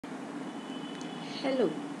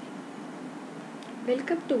Hello,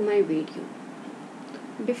 welcome to my video.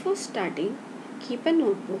 Before starting, keep a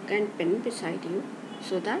notebook and pen beside you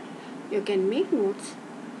so that you can make notes,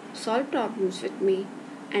 solve problems with me,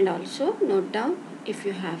 and also note down if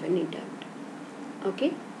you have any doubt.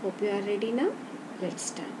 Okay, hope you are ready now. Let's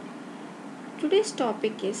start. Today's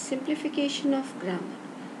topic is simplification of grammar.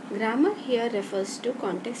 Grammar here refers to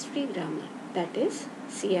context-free grammar, that is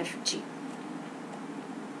CFG.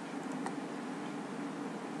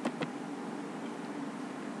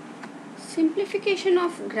 Simplification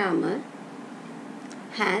of grammar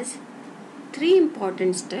has three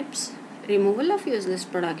important steps: removal of useless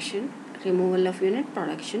production, removal of unit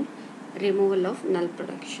production, removal of null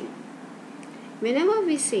production. Whenever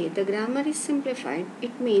we say the grammar is simplified,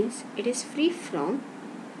 it means it is free from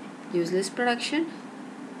useless production,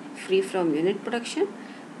 free from unit production,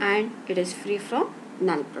 and it is free from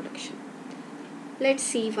null production. Let's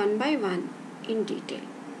see one by one in detail.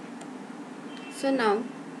 So now,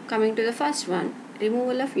 coming to the first one,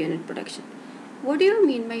 removal of unit production. What do you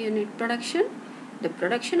mean by unit production? The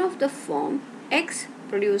production of the form X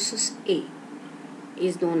produces A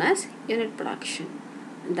is known as unit production.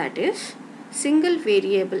 That is single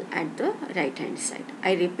variable at the right hand side.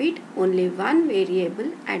 I repeat, only one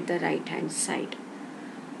variable at the right hand side.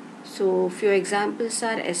 So few examples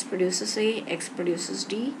are S produces A, X produces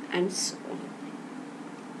D, and so on.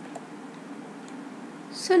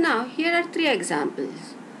 So now here are three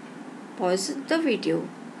examples. Pause the video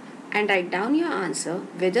and write down your answer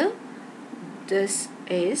whether this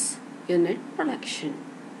is unit production.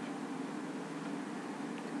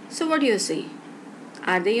 So what do you say?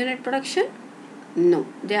 Are they unit production? No,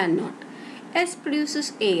 they are not. S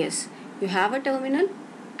produces AS. You have a terminal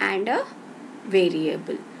and a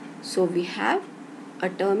variable. So we have a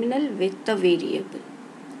terminal with the variable.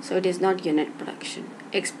 So it is not unit production.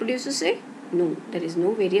 X produces A? No, there is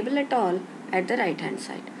no variable at all at the right hand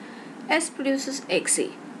side. S produces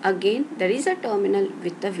XA. Again, there is a terminal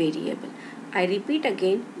with the variable. I repeat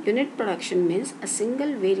again, unit production means a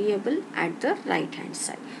single variable at the right hand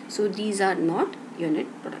side. So these are not unit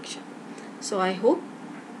production. So I hope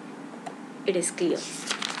it is clear.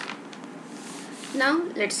 Now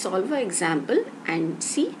let's solve an example and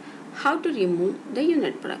see how to remove the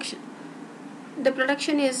unit production. The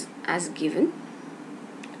production is as given.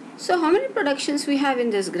 So how many productions we have in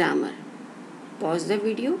this grammar? Pause the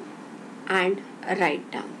video and write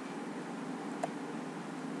down.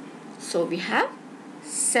 So we have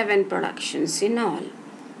 7 productions in all.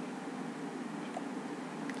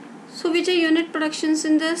 So which are unit productions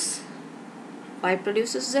in this? Y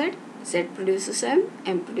produces Z, Z produces M,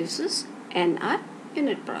 M produces N are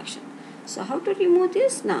unit production. So how to remove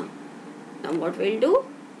this now? Now what we'll do?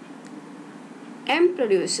 M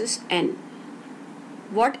produces N.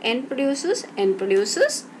 What N produces? N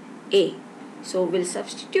produces A. So we'll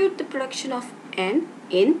substitute the production of N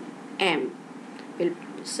in M. We'll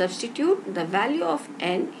substitute the value of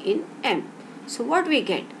N in M. So what we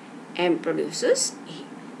get? M produces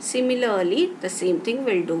A. Similarly, the same thing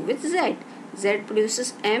we'll do with Z. Z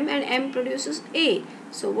produces M and M produces A.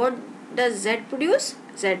 So what does Z produce?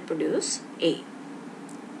 Z produces A.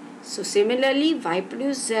 So similarly, Y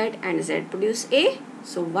produces Z and Z produces A.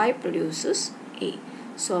 So Y produces A.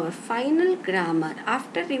 So our final grammar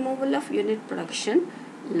after removal of unit production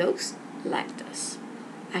looks like this.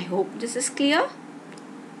 I hope this is clear.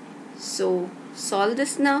 So solve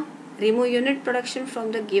this now. Remove unit production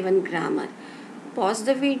from the given grammar. Pause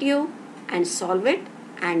the video and solve it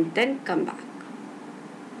and then come back.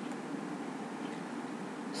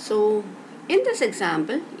 So in this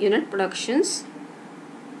example, unit productions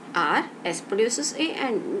are S produces A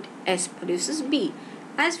and S produces B.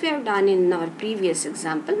 As we have done in our previous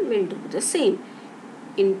example, we'll do the same.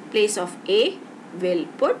 In place of A, we'll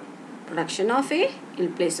put production of A.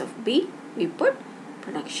 In place of B, we put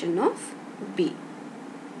production of B.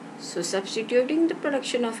 So substituting the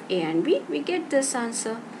production of A and B, we get this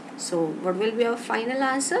answer. So what will be our final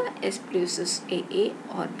answer? S produces AA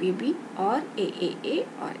or BB or AAA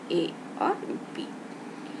or A or B.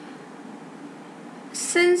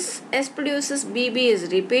 Since S produces BB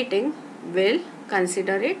is repeating, we'll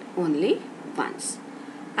consider it only once.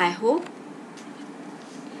 I hope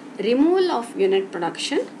removal of unit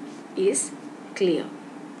production is clear.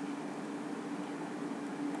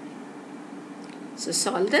 So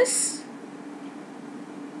solve this.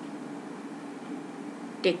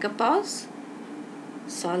 Take a pause,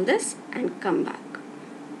 solve this and come back.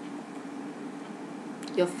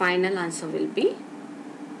 Your final answer will be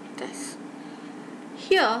this.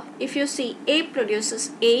 Here, if you see A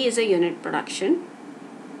produces A is a unit production.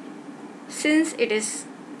 Since it is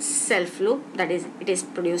self loop, that is, it is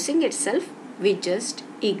producing itself, we just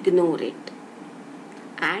ignore it.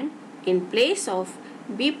 And in place of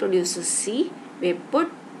B produces C, we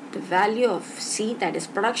put the value of C, that is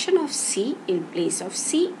production of C, in place of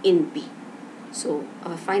C in B. So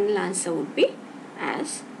our final answer would be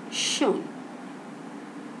as shown.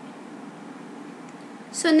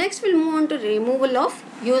 So next we'll move on to removal of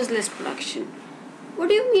useless production. What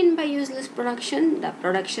do you mean by useless production? The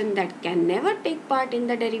production that can never take part in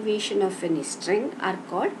the derivation of any string are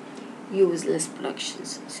called useless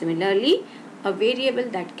productions. Similarly, a variable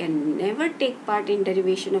that can never take part in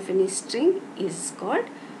derivation of any string is called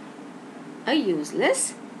a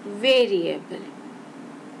useless variable.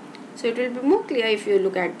 So it will be more clear if you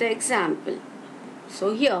look at the example.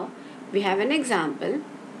 So here we have an example.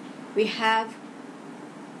 We have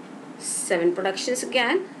 6 productions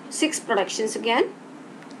again.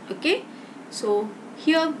 Okay. So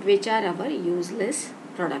here which are our useless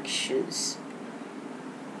productions?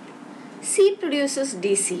 C produces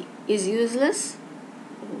DC is useless.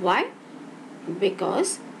 Why?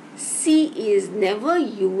 Because C is never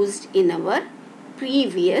used in our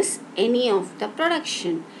previous any of the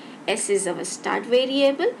production. S is our start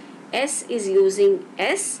variable. S is using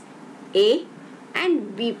S, A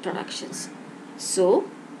and B productions. So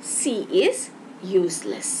C is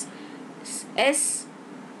useless. S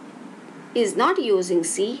is not using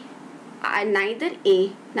C, neither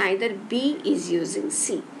A neither B is using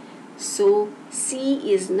C. So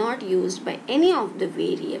C is not used by any of the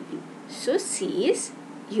variable. So C is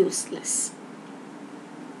useless.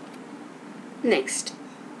 Next,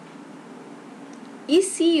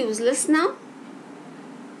 is C useless now?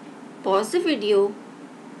 Pause the video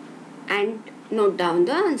and note down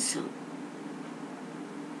the answer.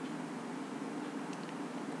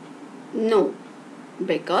 No,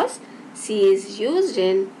 because C is used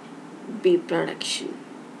in B production.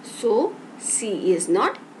 So C is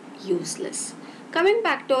not useless. Coming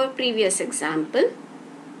back to our previous example,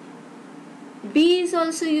 B is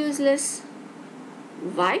also useless.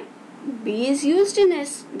 Why? B is used in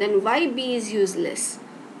S. Then why B is useless?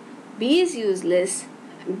 B is useless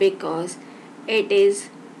because it is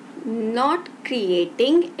not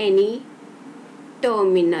creating any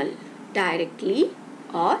terminal directly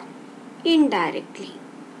or indirectly.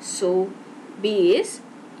 So B is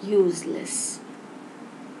useless.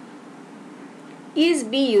 Is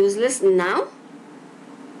B useless now?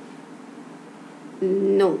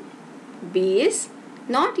 No. B is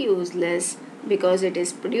not useless because it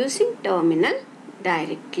is producing terminal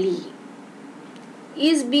directly.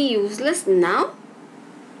 Is B useless now?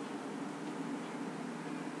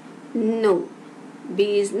 No.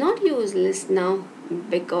 B is not useless now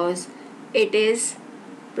because it is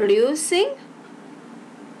producing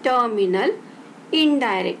terminal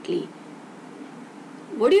indirectly.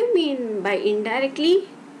 What do you mean by indirectly?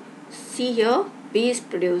 See here, B is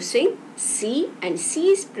producing C and C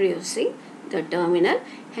is producing the terminal,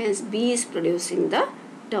 hence B is producing the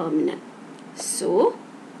terminal. So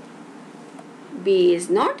B is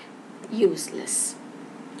not useless.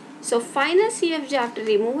 So final CFG after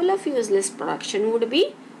removal of useless production would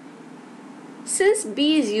be, since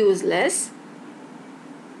B is useless,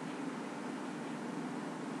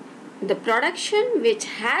 the production which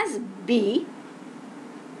has B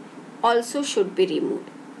also should be removed.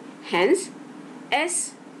 Hence,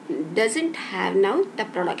 S doesn't have now the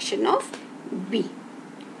production of B.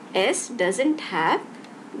 S doesn't have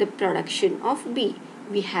the production of B.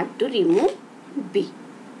 We have to remove B.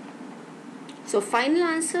 So final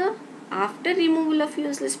answer after removal of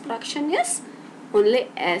useless production is only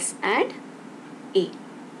S and A.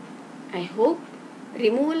 I hope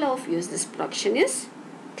removal of useless production is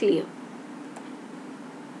clear.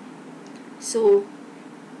 So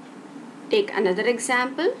take another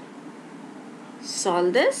example,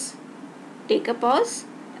 solve this, take a pause,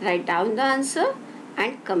 write down the answer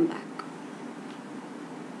and come back.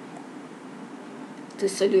 The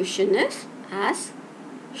solution is as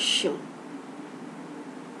shown.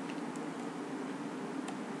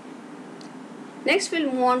 Next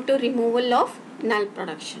we'll move on to removal of null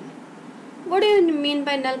production. What do you mean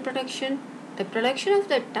by null production? The production of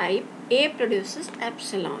the type A produces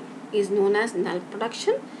epsilon is known as null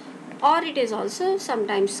production, or it is also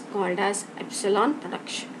sometimes called as epsilon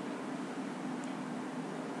production.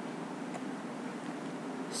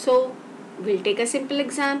 So we'll take a simple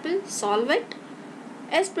example, solve it.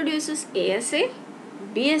 S produces ASA,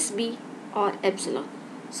 BSB or epsilon.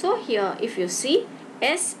 So here if you see,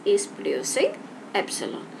 S is producing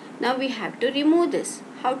epsilon. Now we have to remove this.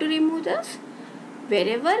 How to remove this?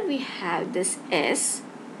 Wherever we have this S,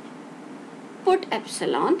 put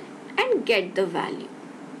epsilon and get the value.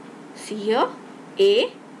 see here,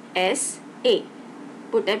 A, S, A.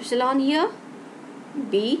 Put epsilon here,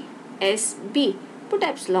 B, S, B. Put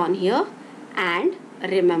epsilon here, and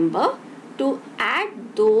remember to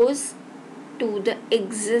add those to the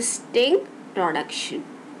existing production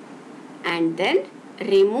and then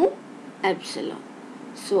remove epsilon.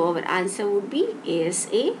 So our answer would be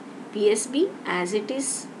ASA, BSB as it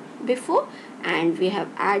is before, and we have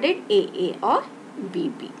added AA or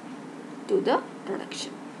BB to the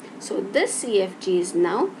production. So this CFG is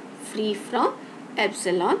now free from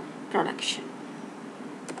epsilon production.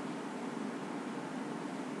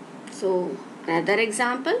 So another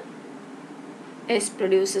example, S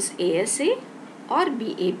produces ASA or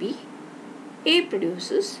BAB, A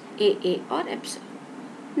produces AA or epsilon.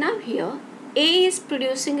 Now here A is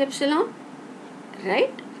producing epsilon,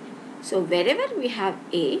 right? So wherever we have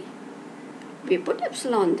A, we put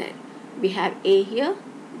epsilon there. We have A here,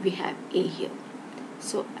 we have A here.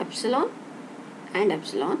 So epsilon and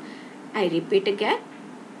epsilon. I repeat again,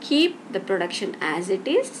 keep the production as it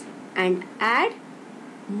is and add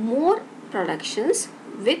more productions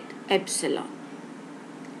with epsilon.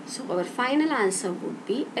 So our final answer would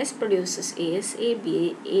be S produces ASA,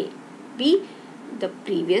 B, the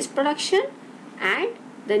previous production, and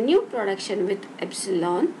the new production with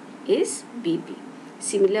epsilon is BB.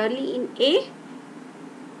 Similarly in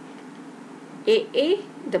AA,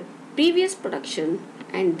 the previous production,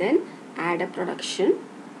 and then add a production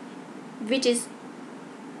which is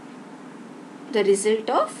the result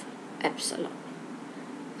of epsilon.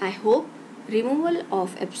 I hope removal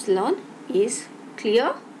of epsilon is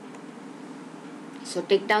clear. So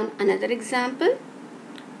take down another example,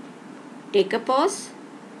 take a pause,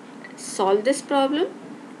 solve this problem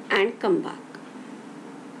and come back.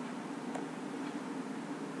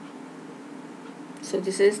 So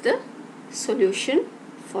this is the solution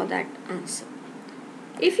for that answer.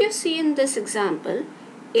 If you see in this example,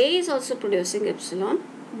 A is also producing epsilon,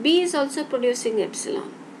 B is also producing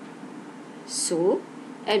epsilon. So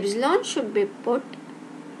epsilon should be put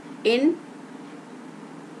in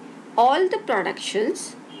all the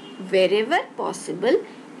productions wherever possible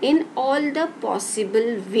in all the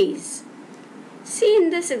possible ways. See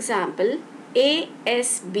in this example,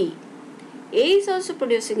 ASB. A is also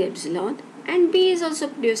producing epsilon and B is also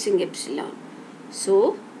producing epsilon.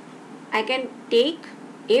 So I can take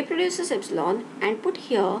A produces epsilon and put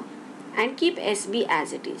here and keep SB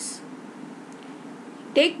as it is.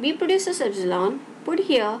 Take B produces epsilon, put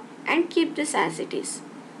here and keep this as it is.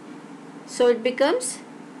 So it becomes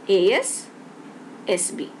AS,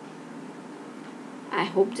 SB. I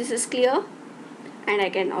hope this is clear, and I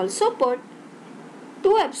can also put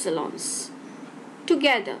two epsilons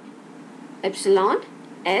together, epsilon,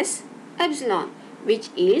 S, epsilon, which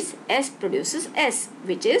is S produces S,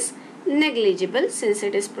 which is negligible since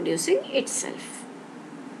it is producing itself.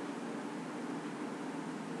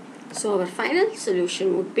 So our final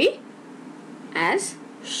solution would be as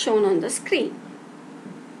shown on the screen.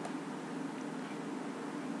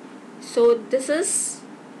 So this is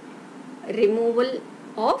removal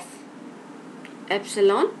of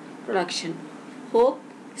epsilon production. Hope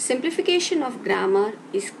simplification of grammar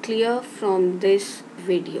is clear from this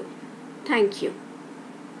video. Thank you.